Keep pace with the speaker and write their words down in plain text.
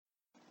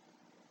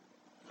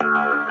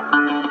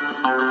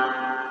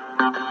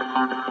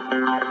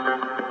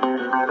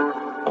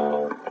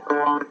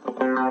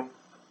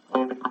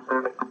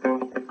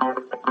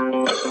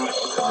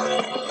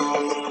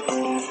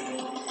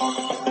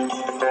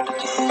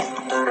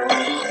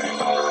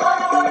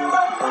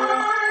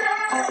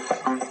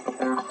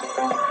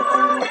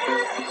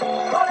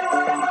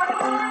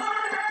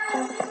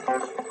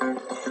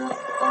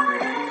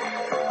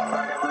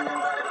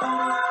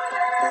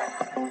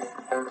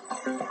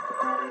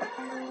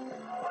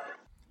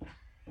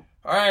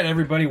All right,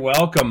 everybody,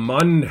 welcome.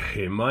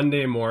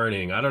 Monday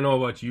morning. I don't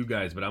know about you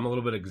guys, but I'm a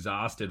little bit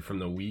exhausted from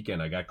the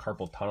weekend. I got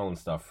carpal tunnel and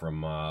stuff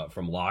from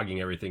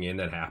logging everything in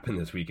that happened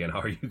this weekend.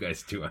 How are you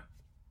guys doing?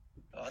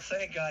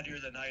 Thank God you're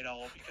the night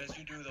owl, because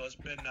you do those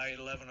midnight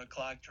 11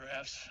 o'clock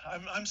drafts.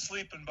 I'm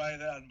sleeping by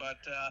then, but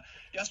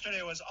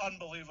yesterday was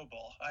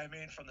unbelievable. I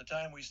mean, from the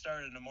time we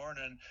started in the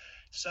morning,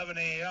 7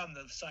 a.m.,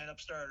 the sign-up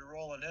started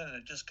rolling in, and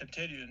it just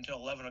continued until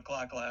 11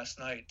 o'clock last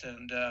night.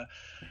 And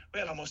we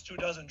had almost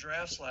 24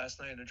 drafts last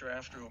night in the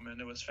draft room,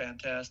 and it was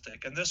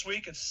fantastic. And this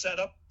week, it's set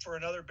up for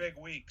another big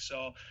week.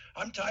 So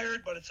I'm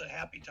tired, but it's a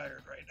happy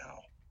tired right now.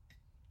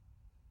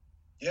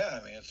 Yeah,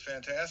 I mean, it's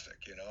fantastic.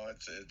 You know,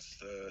 it's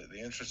the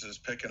interest is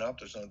picking up.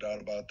 There's no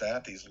doubt about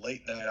that. These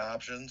late night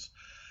options,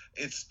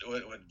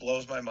 what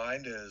blows my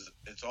mind is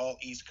it's all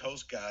East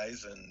Coast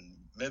guys and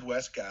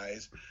Midwest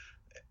guys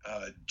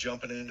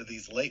jumping into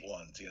these late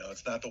ones. You know,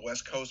 it's not the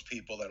West Coast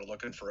people that are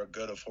looking for a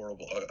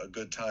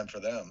good time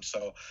for them.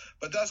 So,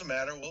 but it doesn't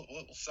matter. We'll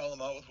sell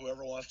them out with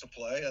whoever wants to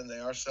play, and they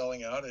are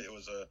selling out. It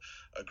was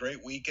a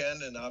great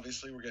weekend, and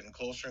obviously we're getting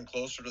closer and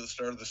closer to the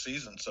start of the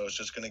season. So it's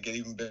just going to get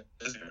even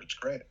busier. It's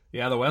great.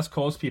 Yeah, the West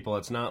Coast people.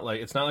 It's not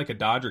like a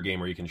Dodger game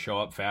where you can show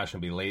up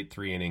fashionably late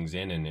 3 innings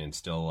in and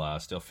still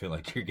feel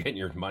like you're getting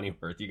your money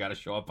worth. You got to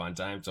show up on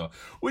time. So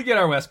we get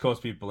our West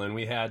Coast people in.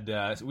 We had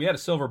a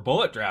silver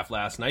bullet draft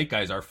last night,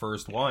 guys. Our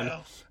first one.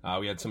 Yeah.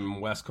 We had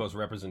some West Coast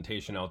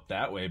representation out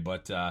that way,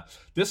 but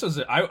this was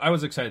I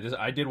was excited.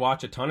 I did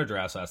watch a ton of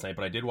drafts last night,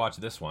 but I did watch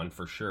this one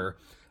for sure.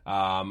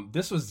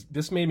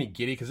 This made me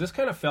giddy because this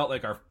kind of felt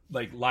like our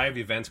live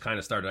events kind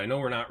of started. I know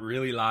we're not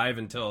really live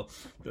until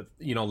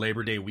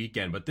Labor Day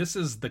weekend, but this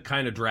is the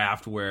kind of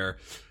draft where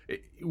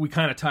we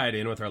kind of tie it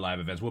in with our live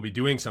events. We'll be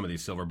doing some of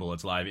these silver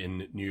bullets live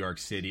in New York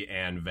City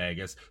and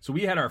Vegas. So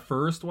we had our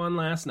first one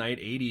last night,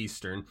 8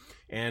 Eastern.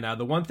 And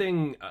the one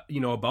thing,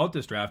 about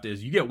this draft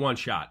is you get one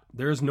shot.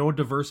 There's no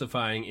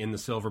diversifying in the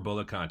silver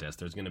bullet contest.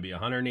 There's going to be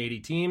 180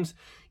 teams.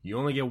 You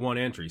only get one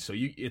entry. So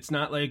it's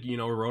not like,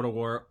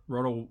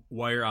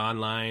 RotoWire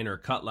Online or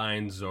Cut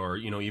Lines or,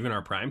 even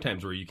our prime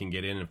times where you can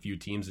get in a few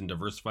teams and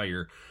diversify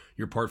your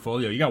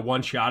portfolio. You got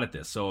one shot at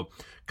this. So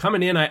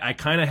coming in, I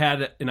kind of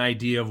had an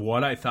idea of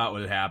what I thought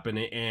would happen,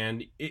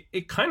 and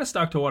it kind of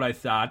stuck to what I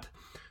thought.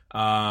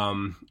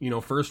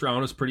 First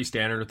round was pretty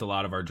standard with a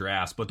lot of our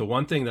drafts, but the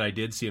one thing that I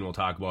did see, and we'll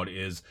talk about,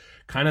 is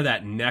kind of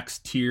that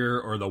next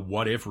tier, or the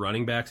what if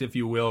running backs, if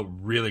you will,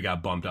 really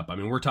got bumped up. I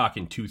mean, we're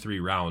talking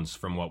 2-3 rounds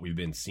from what we've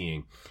been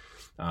seeing.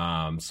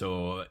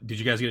 So did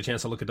you guys get a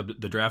chance to look at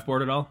the draft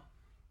board at all?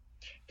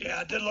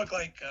 Yeah, it did look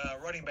like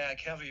running back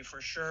heavy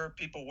for sure.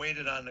 People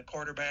waited on the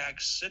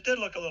quarterbacks. It did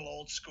look a little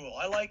old school.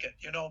 I like it.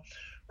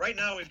 Right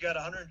now we've got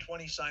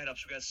 120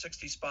 signups. We've got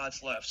 60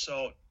 spots left.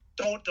 So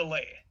don't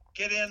delay.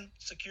 Get in,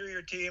 secure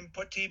your team,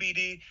 put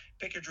TBD,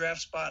 pick your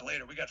draft spot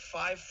later. We got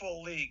 5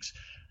 full leagues.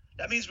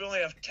 That means we only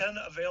have 10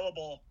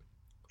 available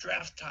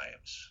draft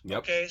times. Yep.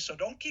 Okay, so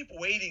don't keep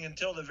waiting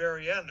until the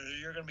very end, or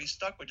you're going to be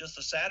stuck with just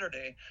a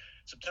Saturday,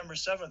 September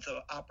 7th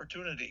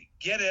opportunity.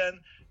 Get in.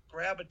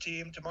 Grab a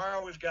team.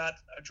 Tomorrow we've got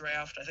a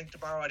draft. I think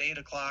tomorrow at 8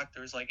 o'clock,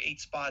 there's 8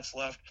 spots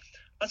left.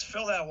 Let's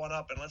fill that one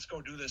up and let's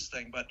go do this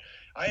thing. But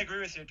I agree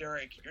with you,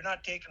 Derek. You're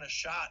not taking a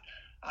shot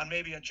on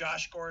maybe a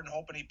Josh Gordon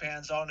hoping he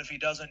pans out. And if he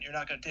doesn't, you're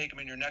not going to take him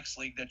in your next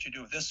league that you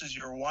do. This is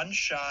your one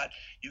shot.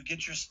 You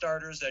get your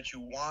starters that you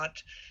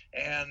want,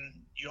 and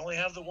you only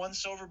have the one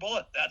silver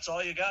bullet. That's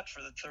all you got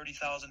for the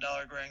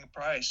 $30,000 grand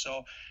prize.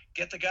 So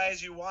get the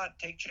guys you want.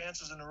 Take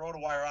chances in the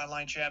RotoWire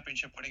Online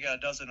Championship when you got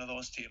a dozen of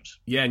those teams.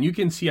 Yeah, and you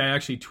can see I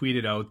actually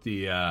tweeted out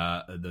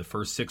the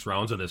first 6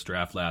 rounds of this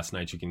draft last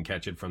night. You can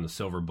catch it from the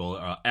Silver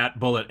Bullet at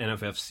Bullet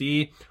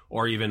NFFC,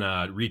 or even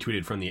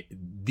retweeted from the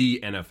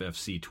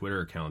NFFC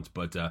Twitter accounts.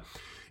 But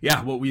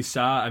what we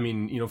saw, I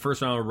mean,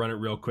 first round, I'll run it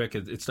real quick.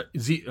 It's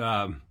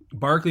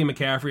Barkley,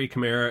 McCaffrey,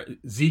 Kamara,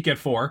 Zeke at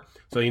 4.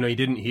 So,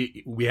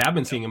 we have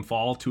been seeing him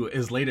fall to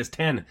as late as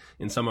 10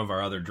 in some of our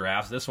other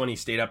drafts. This one, he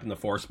stayed up in the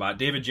 4 spot.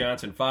 David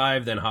Johnson,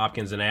 5, then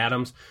Hopkins and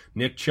Adams.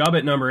 Nick Chubb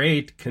at number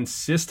 8,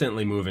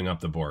 consistently moving up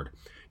the board.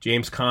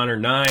 James Conner,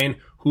 9.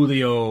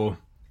 Julio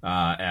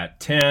at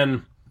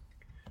 10.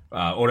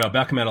 Odell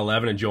Beckham at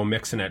 11, and Joe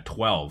Mixon at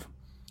 12.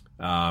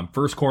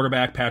 First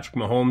quarterback, Patrick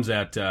Mahomes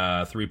at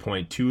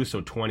 3.2,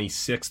 so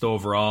 26th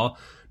overall.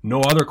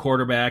 No other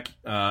quarterback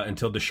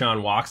until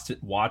Deshaun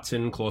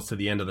Watson, close to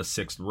the end of the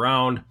 6th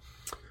round.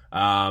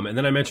 And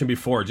then I mentioned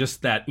before,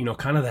 just that,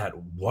 kind of that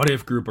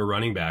what-if group of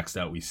running backs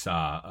that we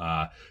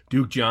saw.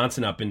 Duke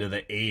Johnson up into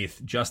the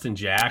 8th, Justin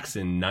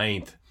Jackson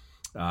 9th,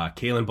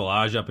 Kalen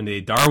Balaj up into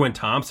the 8th. Darwin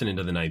Thompson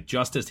into the 9th.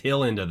 Justice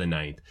Hill into the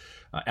 9th.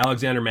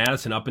 Alexander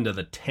Madison up into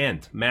the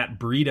 10th. Matt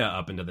Breida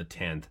up into the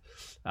 10th.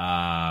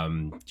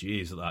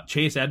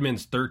 Chase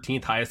Edmonds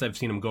 13th, highest I've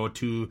seen him go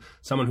to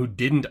someone who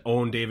didn't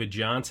own David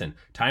Johnson.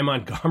 Ty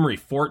Montgomery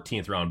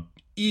 14th round,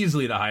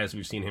 easily the highest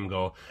we've seen him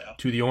go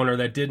to the owner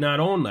that did not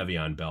own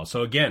Le'Veon Bell.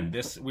 So again,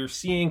 we're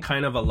seeing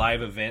kind of a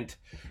live event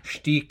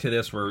shtick to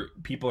this where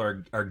people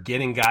are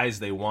getting guys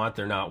they want.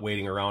 They're not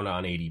waiting around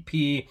on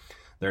ADP.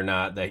 They're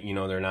not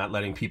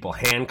letting people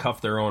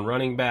handcuff their own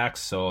running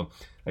backs. So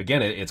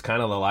again, it's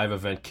kind of the live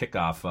event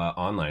kickoff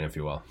online, if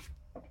you will.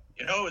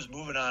 You know, who's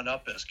moving on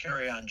up is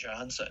Kerryon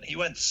Johnson. He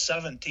went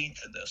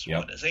 17th in this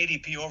one. His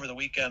ADP over the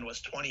weekend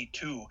was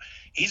 22.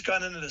 He's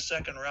gone into the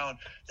second round.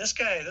 This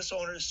guy, this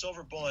owner,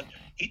 Silver Bullet,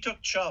 he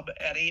took Chubb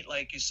at 8,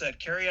 like you said.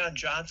 Kerryon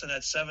Johnson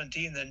at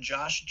 17, then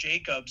Josh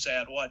Jacobs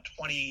at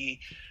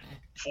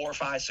 24,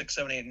 5, 6,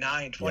 7, 8,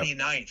 9, 29th.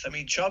 Yep. I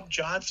mean, Chubb,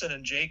 Johnson,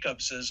 and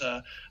Jacobs is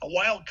a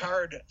wild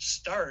card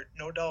start,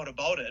 no doubt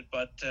about it,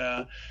 but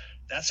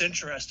that's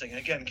interesting.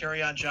 Again,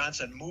 Kerryon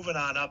Johnson moving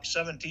on up.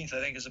 17th, I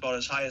think, is about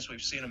as high as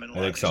we've seen him in a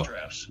lot of these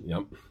drafts.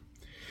 Yep.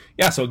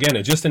 Yeah, so again,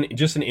 it's just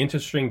an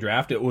interesting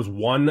draft. It was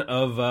one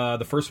of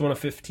the first one of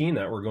 15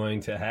 that we're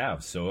going to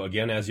have. So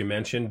again, as you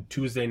mentioned,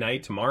 Tuesday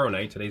night, tomorrow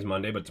night, today's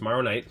Monday, but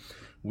tomorrow night,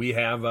 we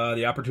have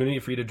the opportunity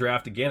for you to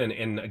draft again.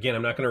 And again,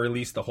 I'm not going to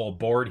release the whole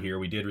board here.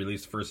 We did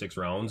release the first 6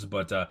 rounds,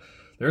 but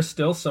there's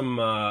still some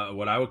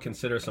what I would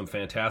consider some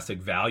fantastic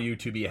value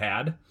to be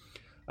had.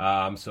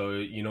 So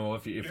you know,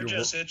 if you're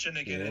just itching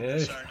to get in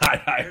this,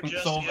 aren't you?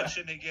 You're just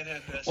itching to get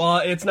in this. Well,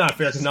 it's not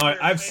fair because now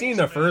I've seen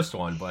the first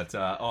one, but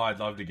I'd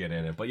love to get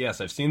in it. But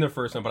yes, I've seen the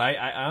first one. But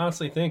I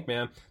honestly think,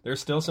 man, there's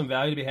still some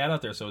value to be had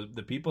out there. So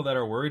the people that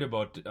are worried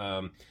about,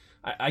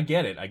 I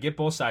get it. I get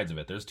both sides of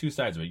it. There's two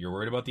sides of it. You're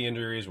worried about the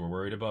injuries. We're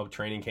worried about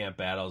training camp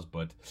battles,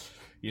 but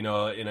you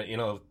know, in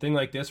a thing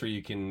like this where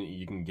you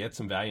can get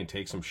some value and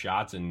take some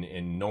shots,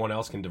 and no one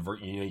else can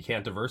you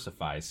can't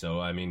diversify. So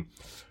I mean.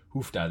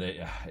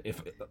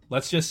 If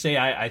let's just say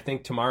I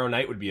think tomorrow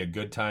night would be a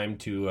good time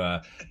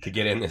to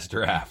get in this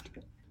draft.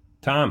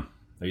 Tom,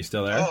 are you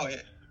still there? Oh,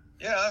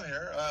 yeah, I'm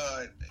here.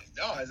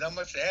 No, there's not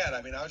much to add.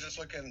 I mean, I was just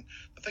looking.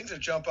 The things that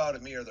jump out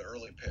at me are the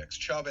early picks.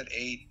 Chubb at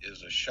 8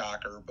 is a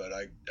shocker, but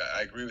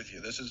I agree with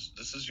you. This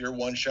is your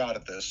one shot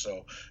at this.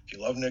 So if you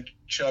love Nick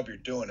Chubb, you're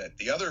doing it.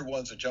 The other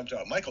ones that jumped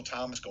out, Michael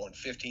Thomas going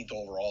 15th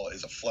overall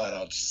is a flat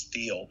out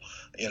steal.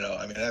 You know,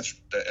 I mean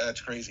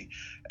that's crazy.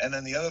 And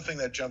then the other thing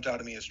that jumped out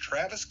at me is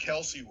Travis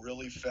Kelce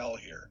really fell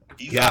here.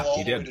 He fell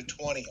all the way to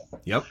 20th.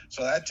 Yep.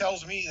 So that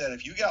tells me that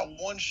if you got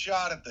one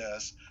shot at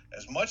this,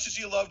 as much as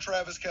you love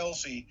Travis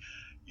Kelce,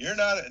 you're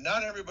not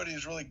everybody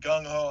is really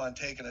gung-ho on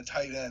taking a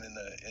tight end in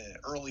the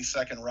early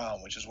second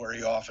round, which is where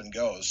he often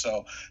goes.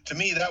 So to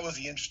me, that was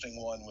the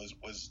interesting one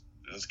was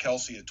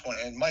Kelce at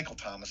 20 and Michael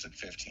Thomas at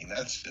 15.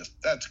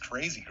 That's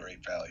crazy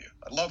great value.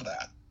 I love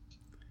that.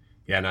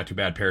 Yeah, not too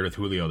bad paired with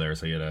Julio there.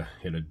 So he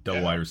had a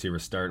double wide receiver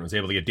start and was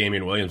able to get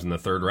Damian Williams in the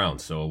third round.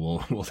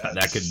 So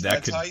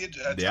that's how you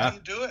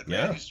do it,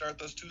 man. Yeah. You start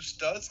those two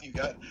studs and you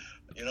got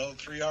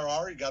 3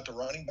 RR, you got the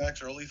running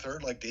backs early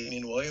third like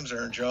Damian Williams,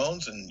 Aaron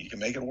Jones, and you can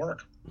make it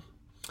work.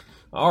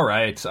 All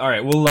right.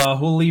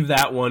 We'll leave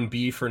that one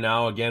be for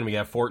now. Again, we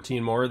have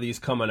 14 more of these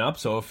coming up.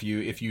 So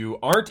if you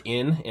aren't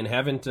in and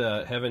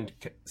haven't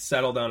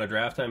settled on a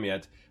draft time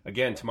yet,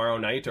 again, tomorrow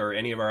night or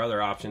any of our other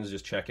options,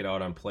 just check it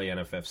out on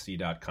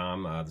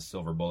playnffc.com. The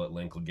Silver Bullet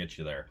link will get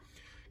you there.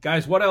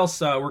 Guys, what else?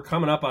 We're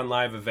coming up on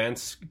live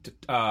events.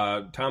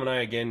 Tom and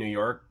I, again, New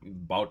York,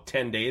 about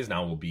 10 days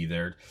now we'll be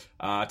there.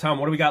 Tom,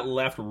 what do we got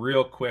left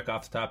real quick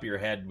off the top of your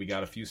head? We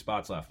got a few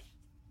spots left.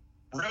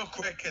 Real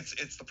quick,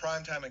 it's the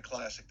Primetime and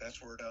Classic.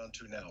 That's what we're down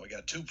to now. We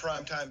got 2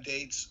 primetime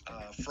dates,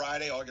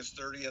 Friday, August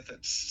 30th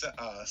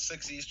at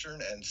 6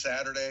 Eastern, and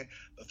Saturday,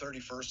 the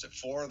 31st at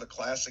 4. The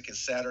Classic is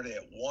Saturday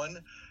at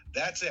 1.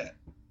 That's it.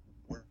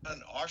 We're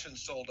done. Auction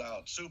sold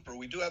out. Super.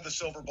 We do have the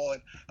Silver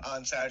Bullet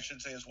on Saturday, I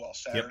should say as well,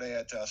 Saturday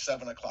at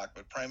 7 o'clock.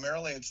 But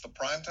primarily, it's the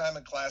Primetime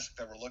and Classic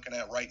that we're looking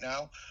at right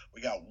now.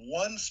 We got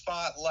 1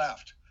 spot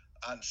left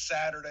on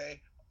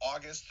Saturday,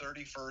 August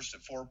 31st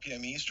at 4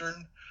 p.m.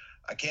 Eastern.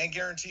 I can't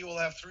guarantee we'll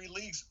have 3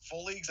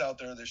 full leagues out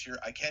there this year.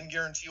 I can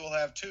guarantee we'll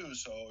have 2.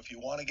 So if you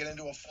want to get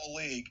into a full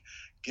league,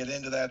 get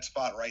into that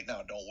spot right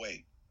now. Don't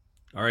wait.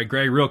 All right,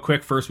 Greg, real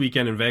quick, first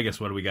weekend in Vegas,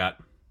 what do we got?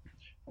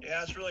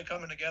 Yeah, it's really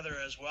coming together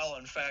as well.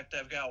 In fact,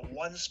 I've got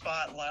 1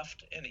 spot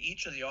left in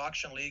each of the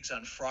auction leagues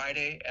on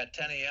Friday at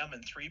 10 a.m.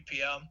 and 3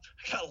 p.m.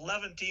 I got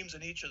 11 teams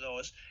in each of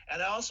those.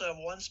 And I also have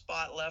 1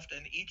 spot left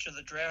in each of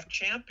the Draft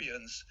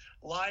Champions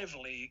live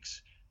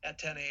leagues at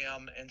 10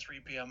 a.m. and 3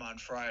 p.m. on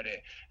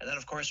Friday. And then,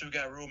 of course, we've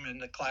got room in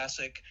the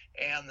Classic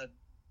and the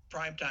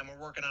Primetime. We're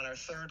working on our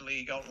 3rd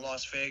league out in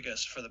Las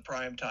Vegas for the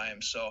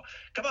Primetime. So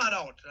come on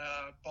out.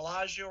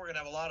 Bellagio, we're going to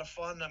have a lot of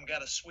fun. I've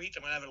got a suite.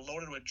 I'm going to have it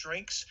loaded with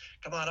drinks.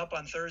 Come on up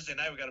on Thursday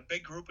night. We've got a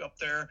big group up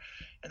there.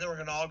 And then we're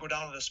going to all go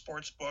down to the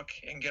sports book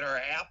and get our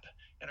app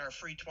and our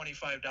free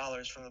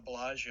 $25 from the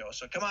Bellagio.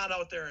 So come on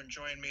out there and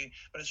join me.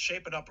 But it's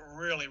shaping up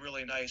really,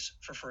 really nice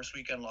for first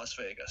weekend Las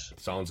Vegas.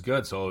 Sounds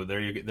good. So there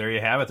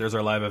you have it. There's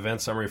our live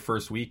event summary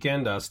first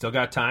weekend. Still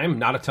got time,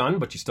 not a ton,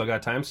 but you still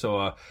got time.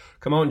 So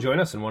come out and join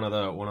us in one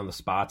of the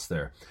spots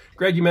there.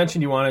 Greg, you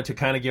mentioned you wanted to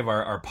kind of give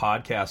our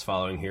podcast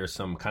following here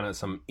some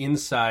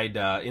inside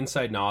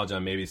knowledge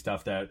on maybe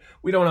stuff that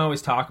we don't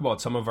always talk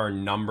about. Some of our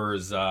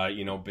numbers,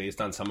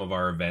 based on some of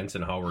our events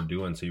and how we're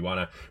doing. So you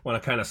want to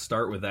kind of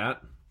start with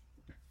that.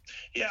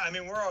 Yeah, I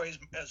mean, we're always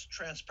as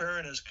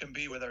transparent as can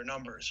be with our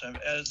numbers.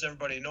 As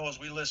everybody knows,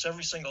 we list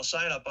every single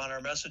sign-up on our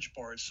message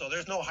boards, so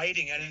there's no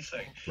hiding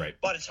anything. Right.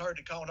 But it's hard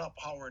to count up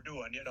how we're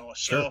doing, So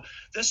Sure.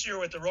 This year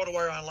with the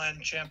RotoWire Online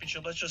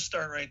Championship, let's just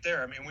start right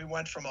there. I mean, we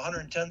went from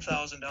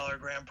 $110,000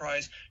 grand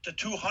prize to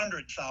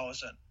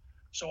 $200,000.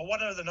 So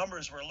what are the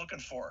numbers we're looking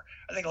for?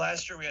 I think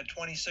last year we had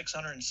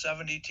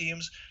 2,670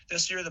 teams.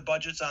 This year the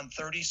budget's on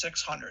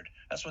 3,600.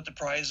 That's what the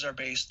prizes are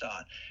based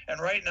on. And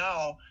right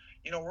now,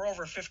 we're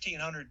over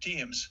 1,500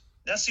 teams.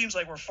 That seems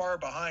like we're far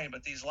behind,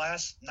 but these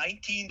last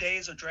 19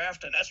 days of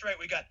drafting, that's right,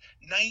 we got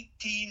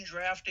 19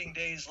 drafting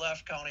days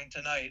left counting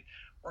tonight.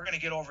 We're going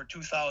to get over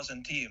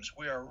 2,000 teams.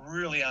 We are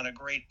really on a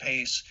great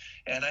pace,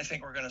 and I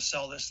think we're going to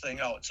sell this thing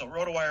out. So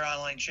RotoWire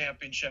Online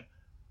Championship,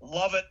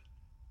 love it,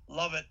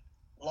 love it.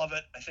 Love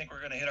it. I think we're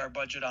going to hit our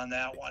budget on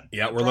that one.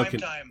 Yeah, we're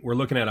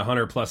looking at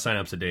 100 plus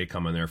signups a day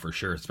coming there for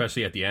sure,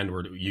 especially at the end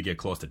where you get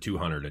close to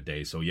 200 a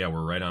day. So yeah,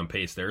 we're right on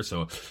pace there.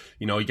 So,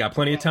 you got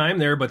plenty of time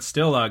there, but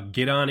still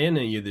get on in.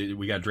 And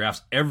we got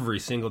drafts every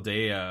single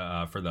day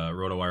for the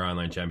RotoWire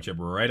Online Championship.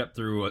 We're right up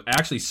through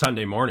actually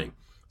Sunday morning.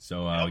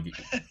 So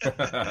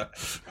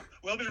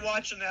we'll be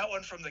watching that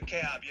one from the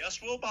cab. Yes,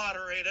 we'll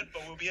moderate it,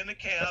 but we'll be in the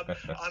cab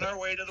on our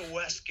way to the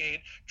West Gate,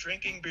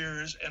 drinking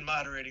beers and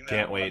moderating that.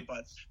 Can't wait.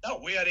 But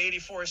no, we had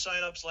 84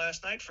 signups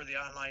last night for the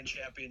online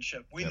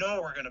championship. We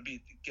know we're going to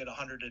get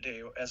 100 a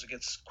day as it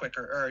gets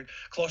quicker or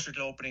closer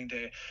to opening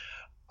day.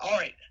 All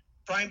right,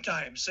 prime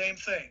time, same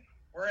thing.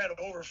 We're at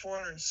over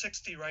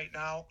 460 right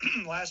now.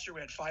 Last year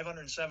we had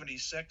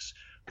 576.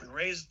 We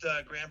raised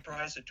the grand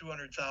prize to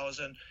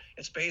 200,000.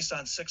 It's based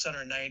on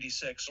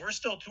 696. So we're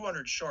still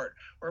 200 short.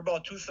 We're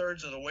about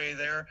 2/3 of the way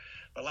there.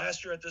 But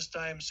last year at this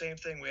time, same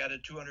thing. We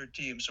added 200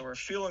 teams. So we're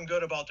feeling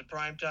good about the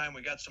prime time.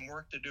 We got some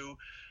work to do.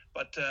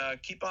 But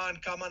keep on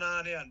coming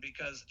on in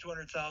because the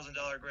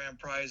 $200,000 grand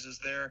prize is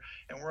there,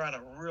 and we're on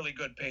a really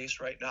good pace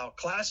right now.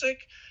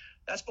 Classic,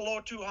 that's below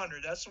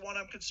 200. That's the one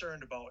I'm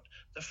concerned about.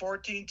 The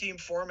 14-team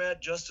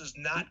format just is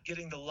not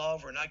getting the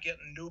love. We're not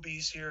getting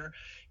newbies here.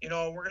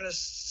 We're going to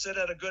sit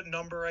at a good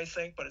number, I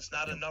think, but it's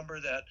not a number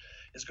that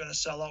is going to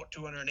sell out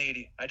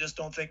 280. I just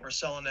don't think we're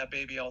selling that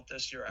baby out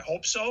this year. I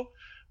hope so,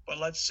 but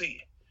let's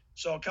see.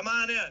 So come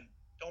on in.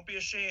 Don't be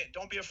ashamed.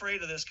 Don't be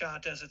afraid of this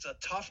contest. It's a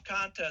tough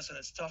contest, and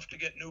it's tough to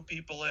get new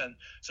people in.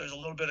 So there's a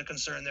little bit of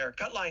concern there.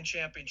 Cutline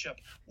Championship,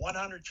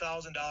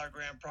 $100,000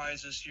 grand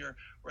prize this year.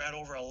 We're at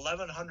over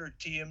 1,100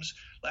 teams.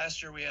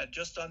 Last year we had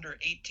just under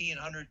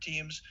 1,800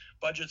 teams.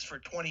 Budgets for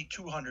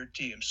 2,200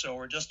 teams. So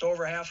we're just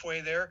over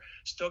halfway there.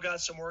 Still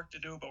got some work to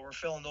do, but we're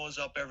filling those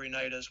up every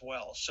night as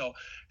well. So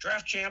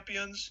Draft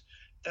Champions,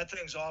 that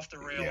thing's off the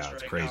rails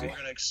right crazy. now. We're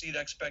going to exceed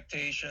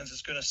expectations.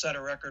 It's going to set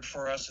a record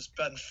for us. It's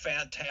been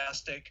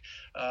fantastic.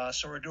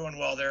 So we're doing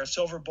well there.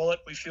 Silver Bullet,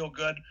 we feel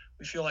good.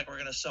 We feel like we're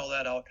going to sell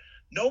that out.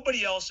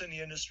 Nobody else in the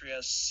industry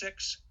has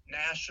 6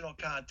 national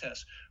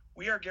contests.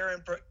 We are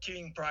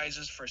guaranteeing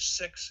prizes for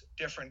 6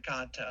 different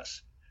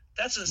contests.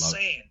 That's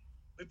insane.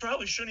 We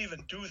probably shouldn't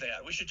even do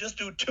that. We should just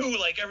do 2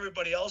 like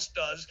everybody else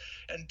does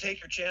and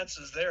take your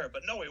chances there.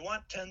 But no, we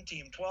want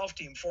 10-team,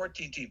 12-team,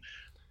 14-team.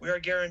 We are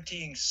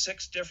guaranteeing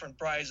 6 different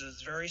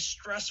prizes. Very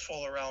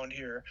stressful around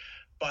here,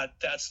 but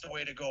that's the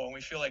way to go. And we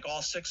feel like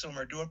all 6 of them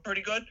are doing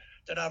pretty good.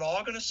 They're not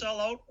all going to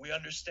sell out. We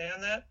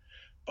understand that.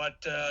 But,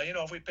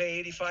 if we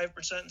pay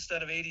 85%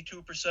 instead of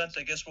 82%,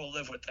 I guess we'll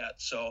live with that.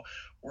 So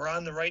we're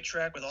on the right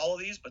track with all of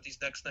these, but these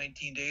next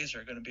 19 days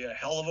are going to be a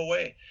hell of a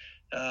way,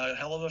 a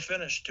hell of a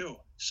finish too.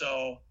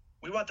 So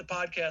we want the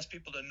podcast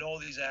people to know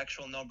these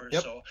actual numbers.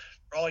 Yep. So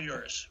they're all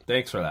yours.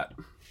 Thanks for that.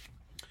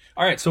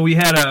 All right, so we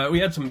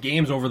had some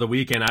games over the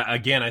weekend. I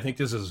think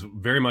this is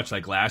very much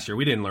like last year.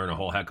 We didn't learn a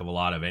whole heck of a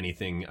lot of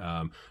anything.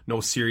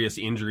 No serious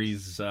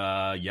injuries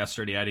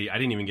yesterday. I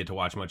didn't even get to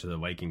watch much of the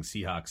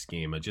Vikings-Seahawks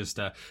game. We're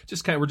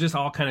just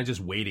all kind of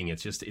just waiting.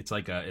 It's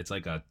like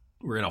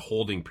we're in a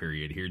holding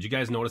period here. Did you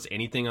guys notice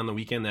anything on the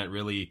weekend that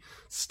really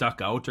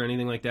stuck out or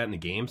anything like that in the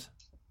games?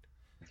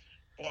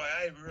 Boy,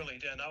 I really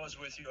didn't. I was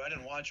with you. I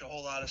didn't watch a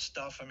whole lot of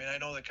stuff. I mean, I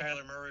know that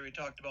Kyler Murray, we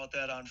talked about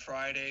that on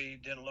Friday,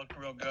 didn't look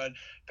real good.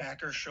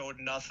 Packers showed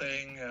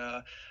nothing.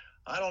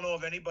 I don't know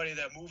of anybody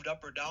that moved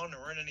up or down. There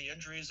weren't any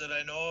injuries that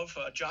I know of.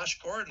 Josh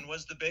Gordon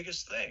was the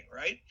biggest thing,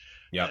 right?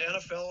 Yeah. The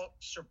NFL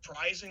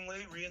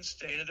surprisingly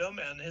reinstated him,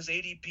 and his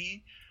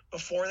ADP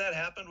before that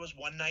happened was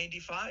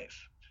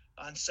 195.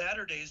 On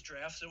Saturday's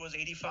drafts, it was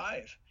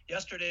 85.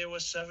 Yesterday, it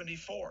was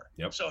 74.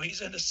 Yep. So he's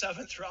in the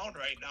 7th round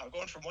right now,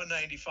 going from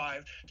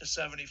 195 to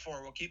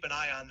 74. We'll keep an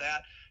eye on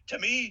that. To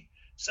me,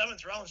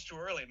 7th round's too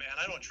early, man.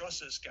 I don't trust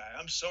this guy.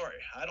 I'm sorry.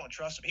 I don't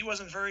trust him. He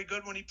wasn't very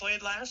good when he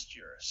played last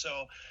year.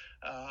 So,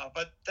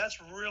 but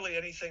that's really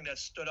anything that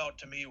stood out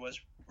to me was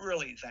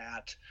really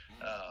that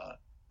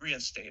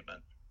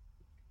reinstatement.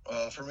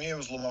 For me, it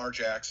was Lamar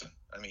Jackson.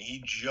 I mean,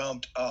 he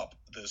jumped up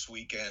this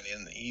weekend,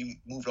 and he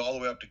moved all the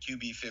way up to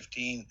QB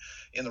 15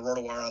 in the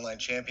RotoWire Online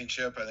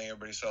Championship. I think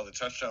everybody saw the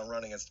touchdown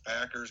run against the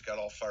Packers, got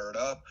all fired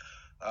up.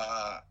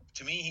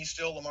 To me, he's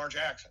still Lamar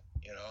Jackson.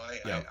 You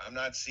know, I'm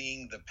not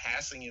seeing the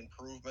passing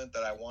improvement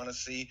that I want to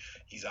see.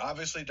 He's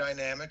obviously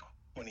dynamic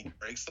when he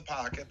breaks the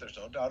pocket. There's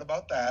no doubt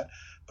about that.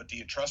 But do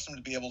you trust him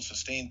to be able to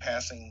sustain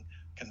passing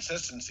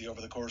consistency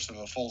over the course of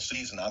a full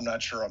season? I'm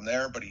not sure I'm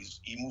there, but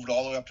he moved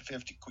all the way up to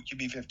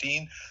QB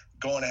 15,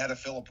 going ahead of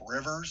Phillip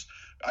Rivers.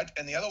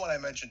 And the other one I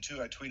mentioned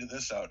too, I tweeted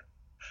this out.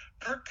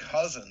 Kirk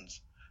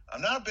Cousins.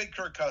 I'm not a big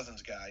Kirk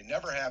Cousins guy.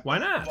 Never have. Why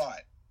not?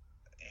 But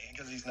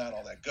because he's not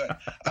all that good.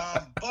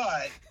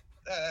 But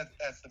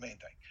that's the main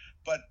thing.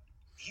 But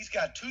he's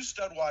got 2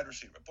 stud wide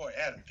receivers. Boy,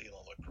 Adam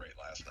Thielen looked great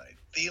last night.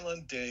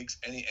 Thielen, Diggs,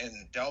 and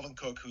Dalvin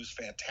Cook, who's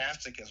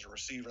fantastic as a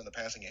receiver in the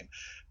passing game.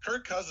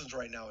 Kirk Cousins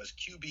right now is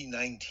QB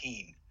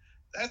 19.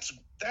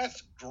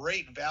 That's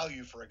great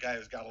value for a guy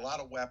who's got a lot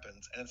of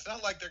weapons, and it's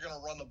not like they're going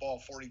to run the ball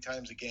 40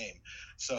 times a game. So